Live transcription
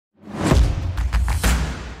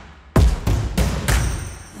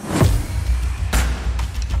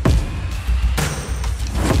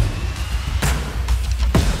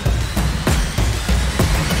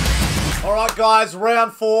guys,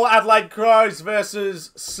 round 4, Adelaide Crows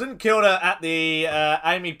versus Stkilda at the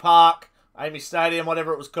Amy Stadium,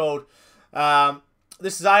 whatever it was called.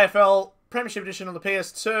 This is AFL Premiership Edition on the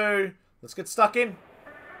PS2. Let's get stuck in.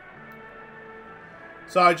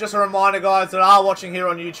 So, just a reminder, guys, that are watching here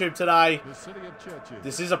on YouTube today,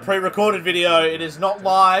 this is a pre-recorded video. It is not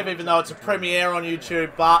live, even though it's a premiere on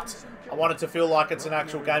YouTube, but I want it to feel like it's an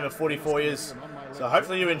actual game of footy for you. So,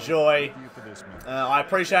 hopefully you enjoy. I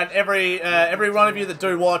appreciate every one of you that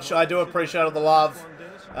do watch. I do appreciate all the love.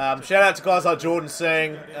 Shout out to guys like Jordan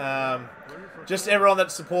Singh. Just everyone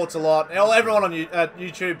that supports a lot. Everyone on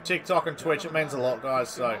YouTube, TikTok, and Twitch. It means a lot, guys.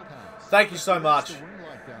 So, thank you so much.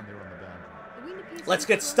 Let's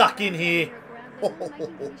get stuck in here.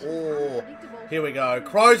 Here we go.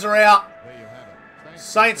 Crows are out.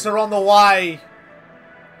 Saints are on the way.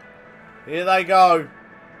 Here they go.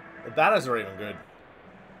 The batters are even good.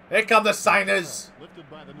 Here come the Saints. Lifted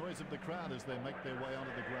by the noise of the crowd as they make their way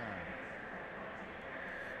onto the ground.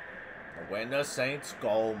 When the Saints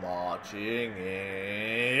go marching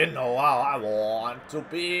in, oh, I want to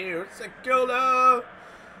be Stkilda.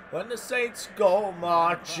 When the Saints go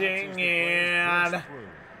marching in.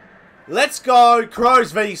 Let's go,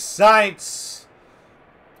 Crows v Saints.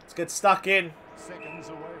 Let's get stuck in. Seconds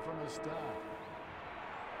away from a start.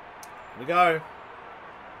 Here we go.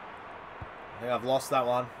 I think I've lost that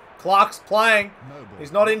one. Clark's playing.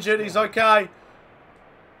 He's not injured. He's okay.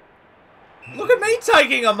 Look at me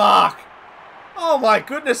taking a mark. Oh, my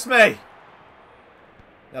goodness me.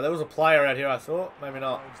 Now, there was a player out here, I thought. Maybe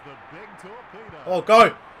not. Oh,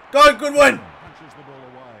 go. Go, Goodwin.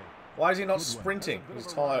 Why is he not sprinting? He's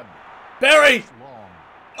tired. Berry.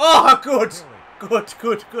 Oh, good. Good.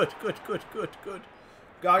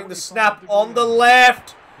 Going the snap on the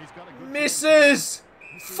left. Misses.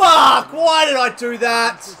 Fuck. Why did I do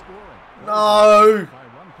that? No.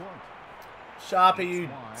 Sharpy, you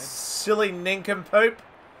silly nincompoop.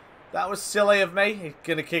 That was silly of me. He's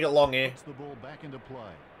going to kick it long here.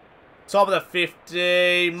 Top of the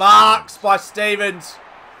 50. Marks by Stevens.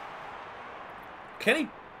 Can he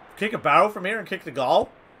kick a barrel from here and kick the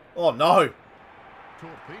goal? Oh, no.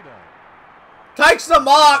 Takes the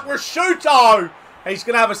mark. Rashuto. He's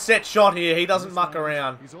going to have a set shot here. He doesn't muck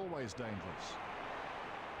around. He's always dangerous.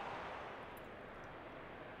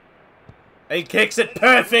 He kicks it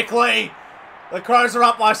perfectly. The Crows are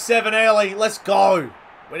up by 7 early. Let's go.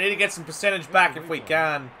 We need to get some percentage back if we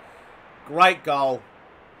can. Great goal.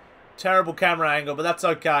 Terrible camera angle, but that's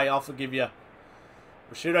okay. I'll forgive you.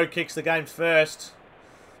 Rashuto kicks the game first.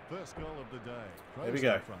 First goal of the day. Crows Here we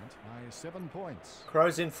go. In front by 7 points.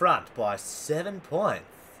 Crows in front by 7 points.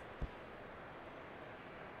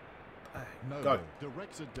 Go.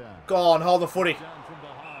 Directs it down. Go on, hold the footy. Down from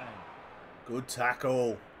behind. Good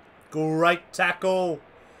tackle. Great tackle.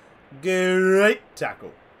 Great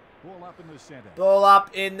tackle. Ball up in the centre. Ball up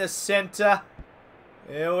in the centre.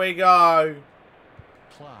 Here we go.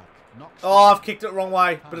 Clark knocks. Oh, I've kicked it wrong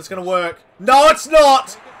way, but it's going to work. No, it's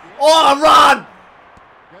not. Oh, run.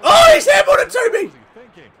 Oh, he's handballed it to me.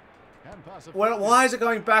 Well, why is it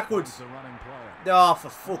going backwards? Oh, for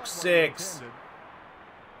fuck's sakes.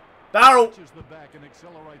 Barrel.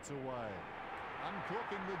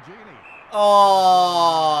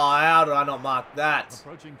 Oh, how did I not mark that?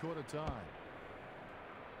 Approaching quarter time.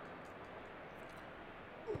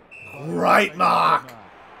 Great mark.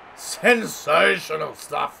 Sensational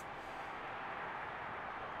stuff.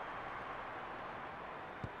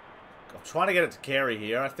 I'm trying to get it to Carey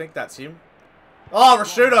here. I think that's him. Oh,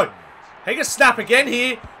 Rashuto. He can snap again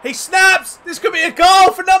here. He snaps. This could be a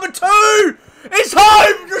goal for number 2. It's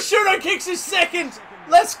home. Rashuto kicks his second.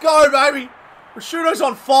 Let's go, baby. Rashuto's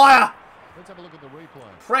on fire. Let's have a look at the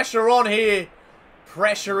replay. Pressure on here.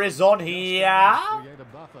 Pressure is on here.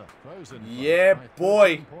 Yeah,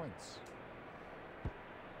 boy.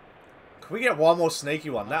 Can we get one more sneaky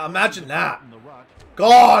one? Now, imagine that. Go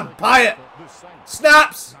on, pay it.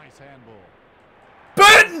 Snaps.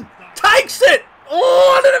 Burton takes it.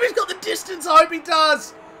 Oh, I don't know if he's got the distance. I hope he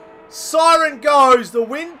does. Siren goes. The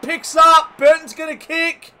wind picks up. Burton's going to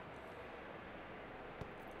kick.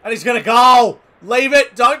 And he's going to goal. Leave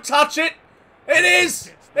it. Don't touch it. It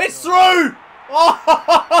is. It's through.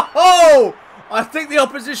 Oh, I think the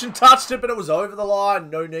opposition touched it, but it was over the line.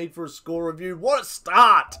 No need for a score review. What a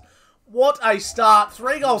start. What a start.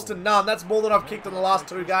 3 goals to none. That's more than I've kicked in the last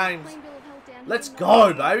 2 games. Let's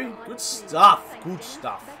go, baby. Good stuff. Good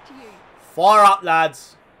stuff. Fire up,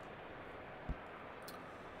 lads.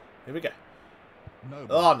 Here we go.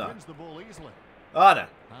 Oh, no. Oh, no.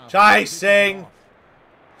 Chasing.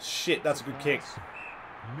 Shit, that's a good kick.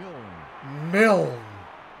 Milne.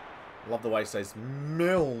 Love the way he says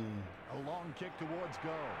Milne. A long kick towards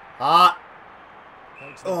goal. Hart.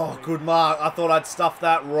 Oh, good mark. I thought I'd stuff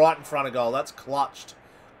that right in front of goal. That's clutched.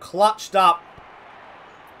 Clutched up.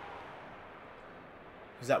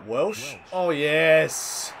 Is that Welsh? Oh,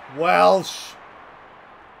 yes. Welsh.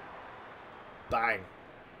 Bang.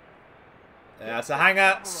 Yeah, it's a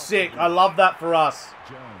hanger. Sick. I love that for us.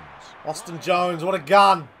 Austin Jones. What a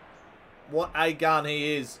gun. What a gun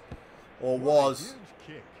he is. Or was.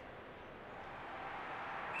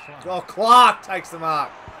 Oh, Clark takes the mark.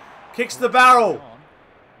 Kicks the barrel.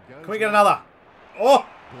 Can we get another? Oh!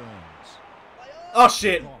 Oh,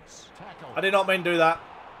 shit. I did not mean to do that.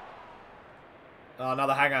 Oh,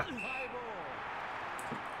 another hanger.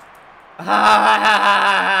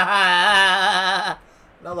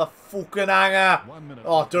 Another fucking hanger.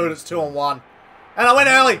 Oh, dude, it's 2-on-1. And I went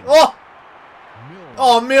early. Oh!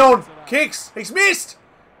 Oh, Milne. Kicks. He's missed.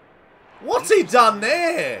 What's he done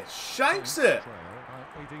there? Shanks it.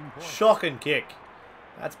 Shocking kick.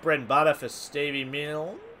 That's bread and butter for Stevie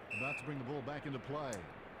Milne. About to bring the ball back into play.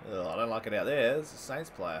 Oh, I don't like it out there. It's a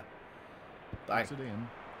Saints player. Bang. It in.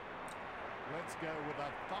 Let's go with a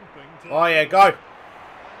thumping. Oh, yeah, go.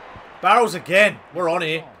 Barrels again. We're on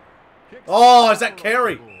here. Oh, is that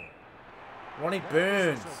Carey? Ronnie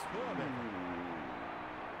Burns.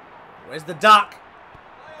 Where's the duck?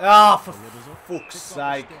 Oh, for fuck's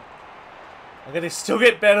sake. I'm going to still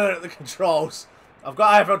get better at the controls. I've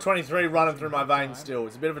got AFL 23 running through my veins still.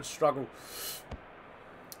 It's a bit of a struggle.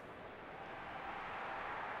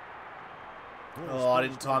 Oh, I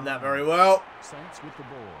didn't time that very well.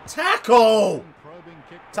 Tackle!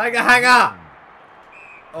 Take a hanger!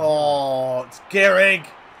 Oh, it's Gehrig.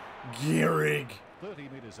 Gehrig.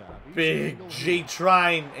 Big G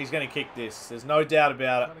train. He's going to kick this. There's no doubt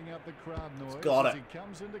about it. He's got it.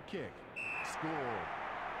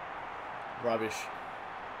 Rubbish.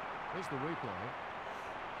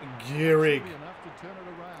 Gehrig.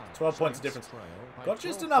 12 points of difference. Got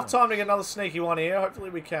just enough time to get another sneaky one here. Hopefully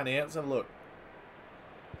we can here. Let's have a look.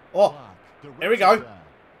 Oh, here we go.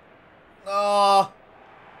 Oh.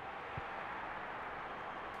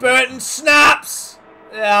 Burton snaps.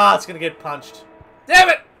 Ah, it's going to get punched. Damn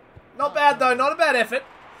it. Not bad, though. Not a bad effort.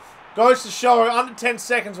 Goes to show under 10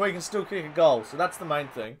 seconds we can still kick a goal. So that's the main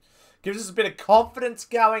thing. Gives us a bit of confidence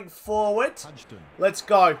going forward. Let's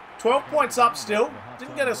go. 12 points up still.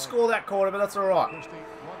 Didn't get a score that quarter, but that's all right.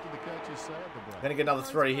 Going to get another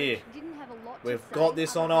 3 here. We've got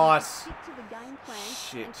this on ice.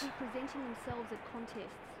 Shit.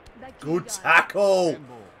 Good tackle.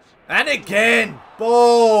 And again.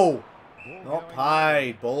 Ball. Not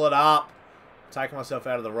paid. Ball it up. Taking myself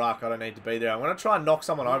out of the ruck. I don't need to be there. I'm going to try and knock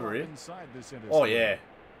someone over here. Oh, yeah.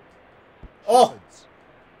 Oh.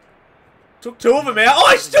 Took 2 of them out. Oh,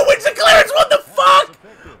 he still wins the clearance. What the fuck?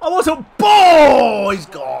 I wasn't. Ball. He's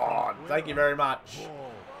gone. Thank you very much.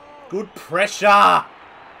 Good pressure.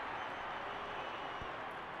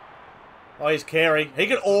 Oh, he's Carey. He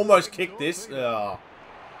could almost kick this. Oh.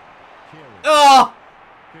 Oh.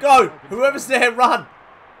 Go. Whoever's there, run.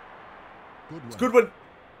 It's Goodwin.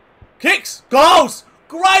 Kicks. Goals.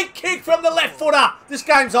 Great kick from the left footer. This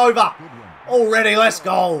game's over. Already, let's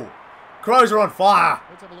go. Crows are on fire.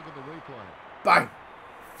 Let's have a look at the replay. Bang.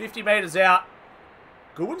 50 metres out.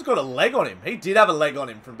 Goodwin's got a leg on him. He did have a leg on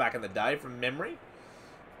him from back in the day, from memory.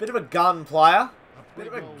 Bit of a gun player. Bit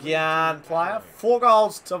of a gun player. 4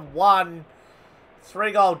 goals to 1.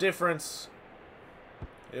 3-goal difference.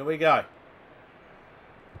 Here we go.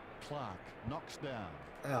 Clark knocks down.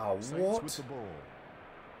 Oh, what? With the ball.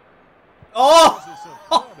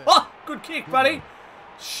 Oh! Good kick, buddy.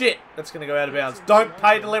 Shit, that's going to go out of bounds. Don't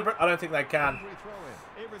pay deliberate. I don't think they can.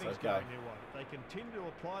 Everything's going their way. They continue to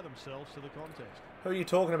apply themselves to the contest. Who are you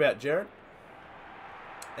talking about, Jared?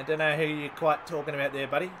 I don't know who you're quite talking about there,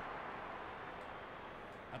 buddy.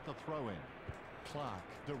 At the throw-in, Clark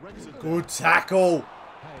directs it. Good tackle.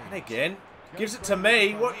 And again, gives it to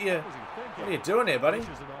me. What are you doing here, buddy?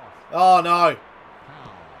 Oh no.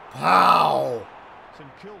 Pow.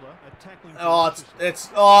 Oh, it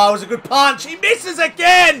was a good punch. He misses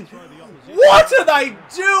again. What are they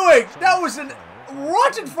doing? That was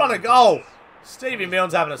right in front of goal. Stevie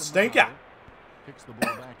Milne's having a stinker.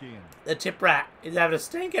 The tip rat is having a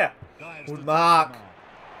stinker. Good mark.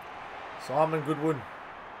 Simon Goodwin.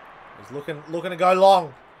 He's looking to go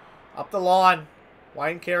long. Up the line.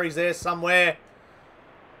 Wayne Carey's there somewhere.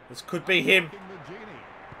 This could be him.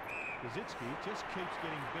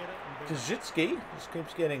 Kazitsky just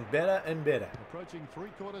keeps getting better and better. Approaching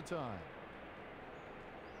 3/4 time.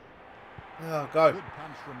 Oh, go. Good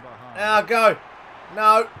punch from behind. Oh, go.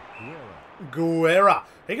 No. Guerra.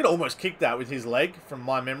 He could almost kick that with his leg, from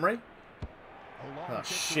my memory. Oh,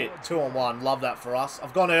 shit. 2-on-1. Love that for us.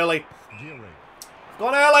 I've gone early. I've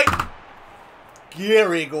gone early.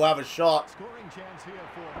 Gehrig will have a shot. Scoring chance here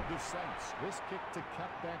for the Saints. This kick to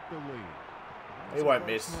cut back the lead. He won't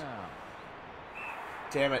miss. Now.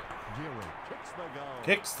 Damn it. Gehrig kicks the goal.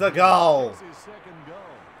 Kicks the goal. That's his second goal.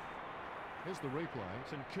 Here's the replay.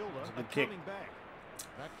 Stkilda good kick. coming back.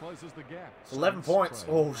 That closes the gap. 11 points.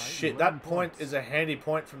 Trail. Oh, shit. That point is a handy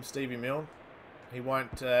point from Stevie Milne. He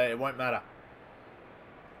won't, it won't matter.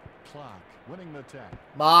 Clark winning the tap.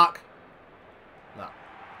 Mark. No.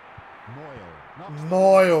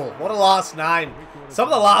 Moyle. What a last name. Some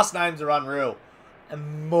of the last names are unreal.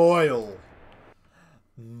 And Moyle.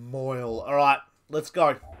 All right, let's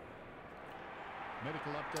go.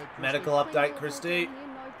 Medical update, Christy.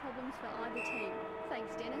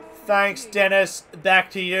 Thanks, Dennis.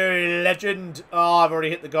 Back to you, legend. Oh, I've already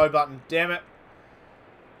hit the go button. Damn it.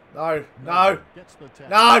 No. No.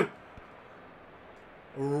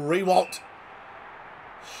 Rewalt.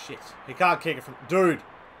 Shit. He can't kick it from... Dude.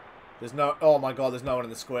 There's no... Oh, my God. There's no one in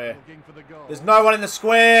the square. There's no one in the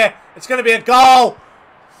square. It's going to be a goal.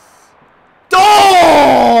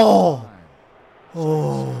 Oh!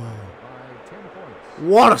 Oh.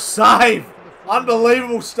 What a save.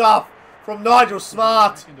 Unbelievable stuff from Nigel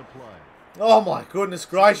Smart. Oh, my goodness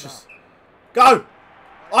gracious. Go.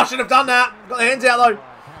 I should have done that. Got the hands out, though.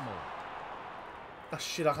 Oh,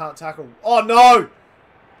 shit. I can't tackle. Oh, no.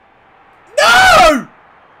 No!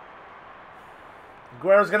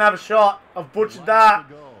 Guerrero's going to have a shot. I've butchered that.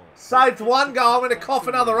 Saved one goal. I'm going to cough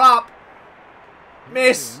another up.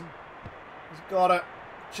 Miss. He's got it.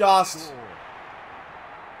 Just.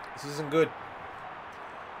 This isn't good.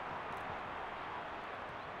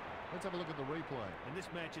 Let's have a look at the replay. And this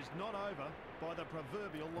match is not over by the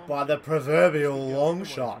proverbial long By the proverbial long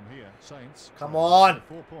shot. Come on.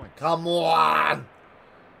 Come on.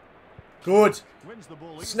 Good.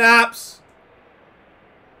 Snaps.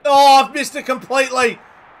 Oh, I've missed it completely.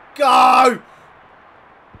 Go.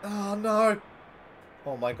 Oh, no.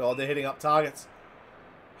 Oh, my God. They're hitting up targets.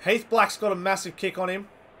 Heath Black's got a massive kick on him.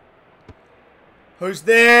 Who's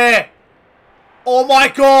there? Oh, my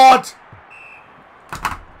God.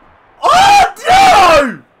 Oh,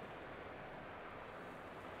 no.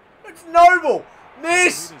 It's Noble.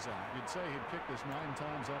 Miss. You'd say he'd kick this 9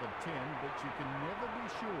 times out of 10, but you can never be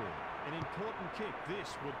sure. An important kick.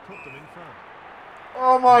 This would put them in front.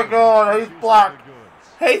 Oh my God, Heath Black.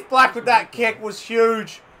 Heath Black with that kick was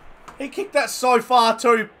huge. He kicked that so far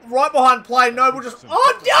too. Right behind play. Noble just...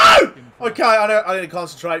 Oh, no! Okay, I need to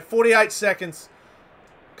concentrate. 48 seconds.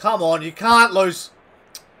 Come on, you can't lose.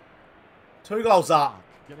 2 goals up.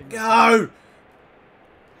 Go!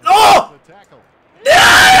 Oh!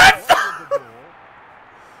 No!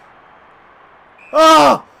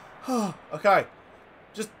 Oh! Okay.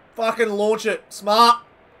 Just fucking launch it. Smart.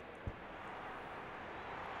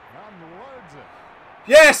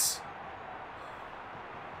 Yes!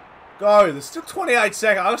 Go. There's still 28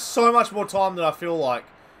 seconds. I have so much more time than I feel like.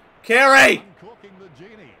 Carey!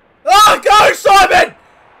 Oh, go, Simon!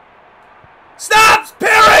 Snaps!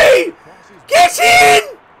 Perry! Get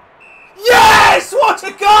in! Yes! What a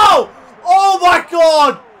goal! Oh, my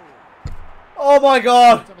God! Oh, my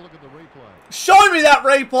God. Show me that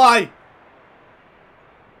replay.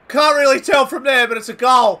 Can't really tell from there, but it's a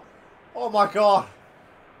goal. Oh, my God.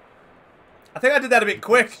 I think I did that a bit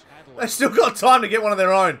quick. They've still got time to get one of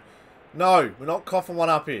their own. No, we're not coughing one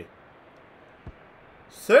up here.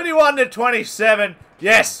 31-27.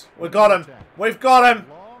 Yes, we got him. We've got him.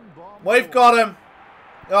 We've got him.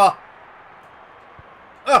 Oh.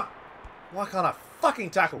 Oh. Why can't I fucking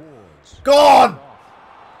tackle? Gone.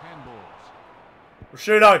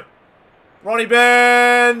 Prosciutto. Ronnie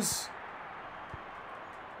Burns.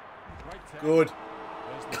 Good.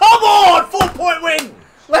 Come on! 4-point win.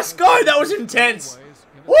 Let's go. That was intense.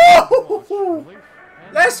 Woo!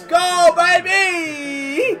 Let's go,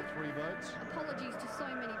 baby! Apologies to so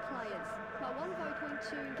many players. My 1 vote went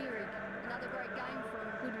to Gehrig. Another great game from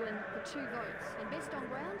Goodwin for 2 votes. And best on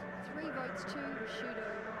ground, 3 votes to Prosciutto.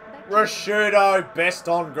 Prosciutto, best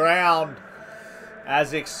on ground.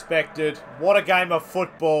 As expected. What a game of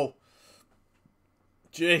football.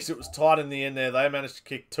 Jeez, it was tight in the end there. They managed to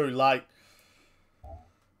kick too late.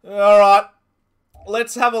 Alright.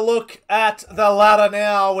 Let's have a look at the ladder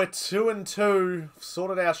now. We're 2-2.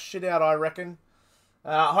 Sorted our shit out, I reckon.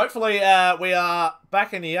 Hopefully, we are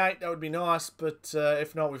back in the 8. That would be nice. But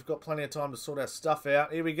if not, we've got plenty of time to sort our stuff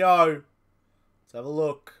out. Here we go. Let's have a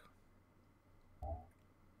look.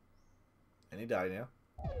 Any day now.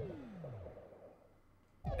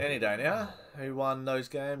 Any day now. Who won those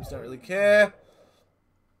games? Don't really care.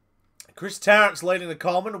 Chris Tarrant's leading the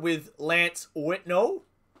Coleman with Lance Whitnell.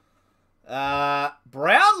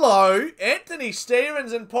 Brownlow, Anthony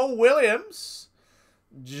Stevens and Paul Williams.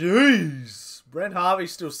 Jeez. Brent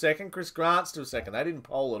Harvey's still second. Chris Grant's still second. They didn't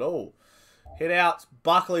poll at all. Hit outs.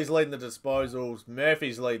 Buckley's leading the disposals.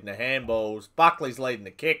 Murphy's leading the handballs. Buckley's leading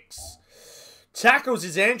the kicks. Tackles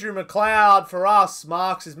is Andrew McLeod for us.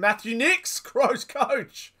 Marks is Matthew Nix, Crows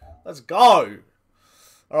coach. Let's go.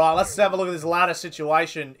 All right, let's have a look at this ladder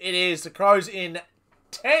situation. It is the Crows in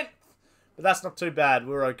 10th, but that's not too bad.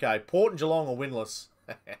 We're okay. Port and Geelong are winless.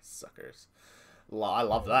 Suckers. I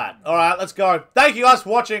love that. All right, let's go. Thank you guys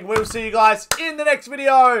for watching. We will see you guys in the next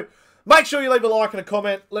video. Make sure you leave a like and a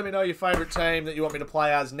comment. Let me know your favourite team that you want me to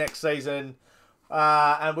play as next season.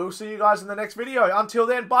 And we'll see you guys in the next video. Until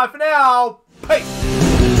then, bye for now. Peace.